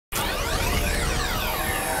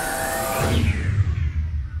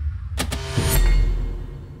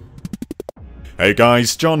Hey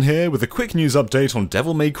guys, John here with a quick news update on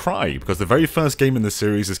Devil May Cry, because the very first game in the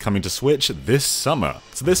series is coming to Switch this summer.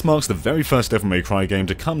 So this marks the very first Devil May Cry game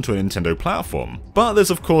to come to a Nintendo platform. But there's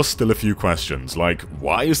of course still a few questions, like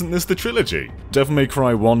why isn't this the Trilogy? Devil May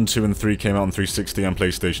Cry 1, 2 and 3 came out on 360 and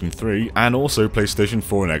PlayStation 3, and also PlayStation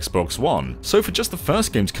 4 and Xbox One. So for just the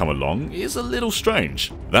first game to come along is a little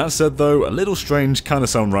strange. That said though, a little strange kinda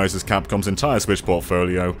summarizes Capcom's entire Switch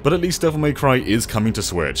portfolio, but at least Devil May Cry is coming to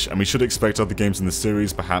Switch, and we should expect other games in the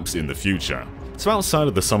series perhaps in the future. So outside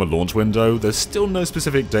of the summer launch window, there's still no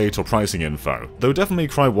specific date or pricing info, though Devil May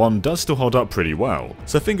Cry 1 does still hold up pretty well,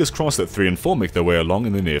 so fingers crossed that 3 and 4 make their way along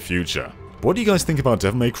in the near future. What do you guys think about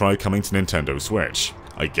Devil May Cry coming to Nintendo Switch?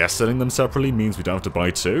 I guess selling them separately means we don't have to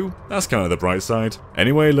buy two? That's kind of the bright side.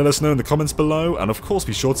 Anyway, let us know in the comments below, and of course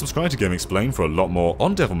be sure to subscribe to GameXplain for a lot more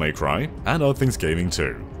on Devil May Cry, and other things gaming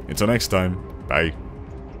too. Until next time, bye.